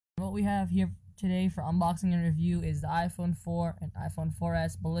what we have here today for unboxing and review is the iPhone 4 and iPhone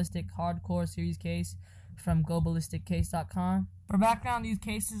 4S Ballistic Hard Core series case from GoBallisticCase.com. For background, these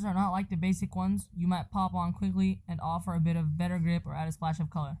cases are not like the basic ones you might pop on quickly and offer a bit of better grip or add a splash of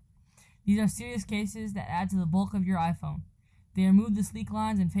color. These are serious cases that add to the bulk of your iPhone. They remove the sleek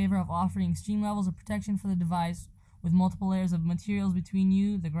lines in favor of offering extreme levels of protection for the device with multiple layers of materials between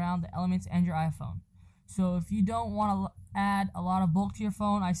you, the ground, the elements, and your iPhone. So if you don't want to add a lot of bulk to your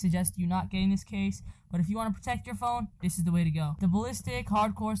phone, I suggest you not getting this case. But if you want to protect your phone, this is the way to go. The Ballistic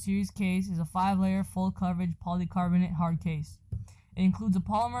Hard Core series case is a 5-layer full coverage polycarbonate hard case. It includes a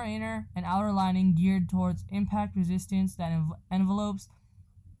polymer inner and outer lining geared towards impact resistance that envelopes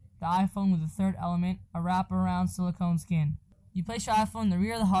the iPhone with a third element, a wraparound silicone skin. You place your iPhone in the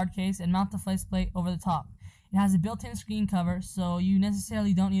rear of the hard case and mount the faceplate over the top. It has a built-in screen cover, so you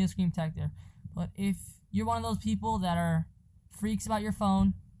necessarily don't need a screen protector. But if you're one of those people that are freaks about your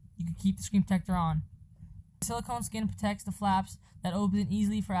phone, you can keep the screen protector on. The silicone skin protects the flaps that open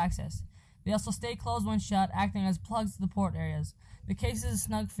easily for access. They also stay closed when shut, acting as plugs to the port areas. The case is a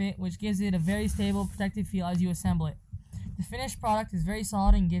snug fit, which gives it a very stable, protected feel as you assemble it. The finished product is very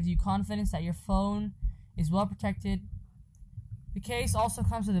solid and gives you confidence that your phone is well protected. The case also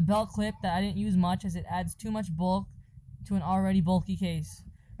comes with a belt clip that I didn't use much as it adds too much bulk to an already bulky case.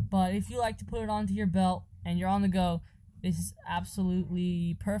 But if you like to put it onto your belt and you're on the go, this is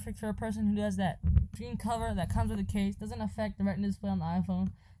absolutely perfect for a person who does that. The screen cover that comes with the case doesn't affect the retina display on the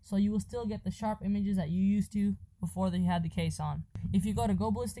iPhone, so you will still get the sharp images that you used to before you had the case on. If you go to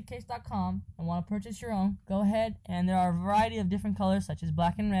GoBallisticCase.com and want to purchase your own, go ahead, and there are a variety of different colors such as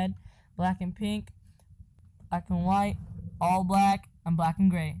black and red, black and pink, black and white, all black, and black and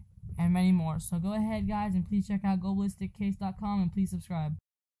gray, and many more. So go ahead, guys, and please check out GoBallisticCase.com and please subscribe.